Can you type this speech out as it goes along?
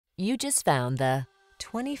You just found the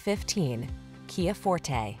 2015 Kia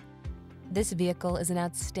Forte. This vehicle is an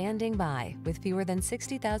outstanding buy with fewer than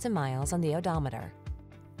 60,000 miles on the odometer.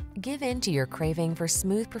 Give in to your craving for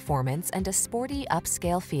smooth performance and a sporty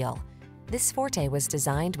upscale feel. This Forte was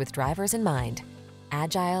designed with drivers in mind.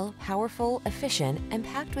 Agile, powerful, efficient, and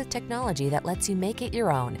packed with technology that lets you make it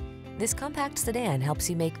your own. This compact sedan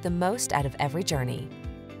helps you make the most out of every journey.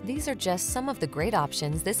 These are just some of the great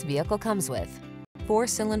options this vehicle comes with: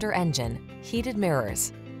 4-cylinder engine, heated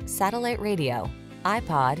mirrors, satellite radio,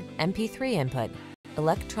 iPod, MP3 input,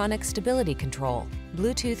 electronic stability control,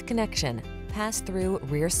 Bluetooth connection, pass-through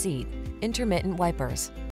rear seat, intermittent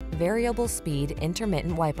wipers, variable speed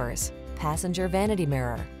intermittent wipers, passenger vanity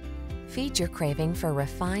mirror. Feed your craving for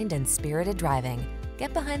refined and spirited driving.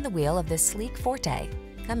 Get behind the wheel of this sleek Forte.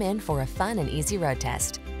 Come in for a fun and easy road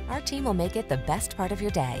test. Our team will make it the best part of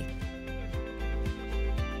your day.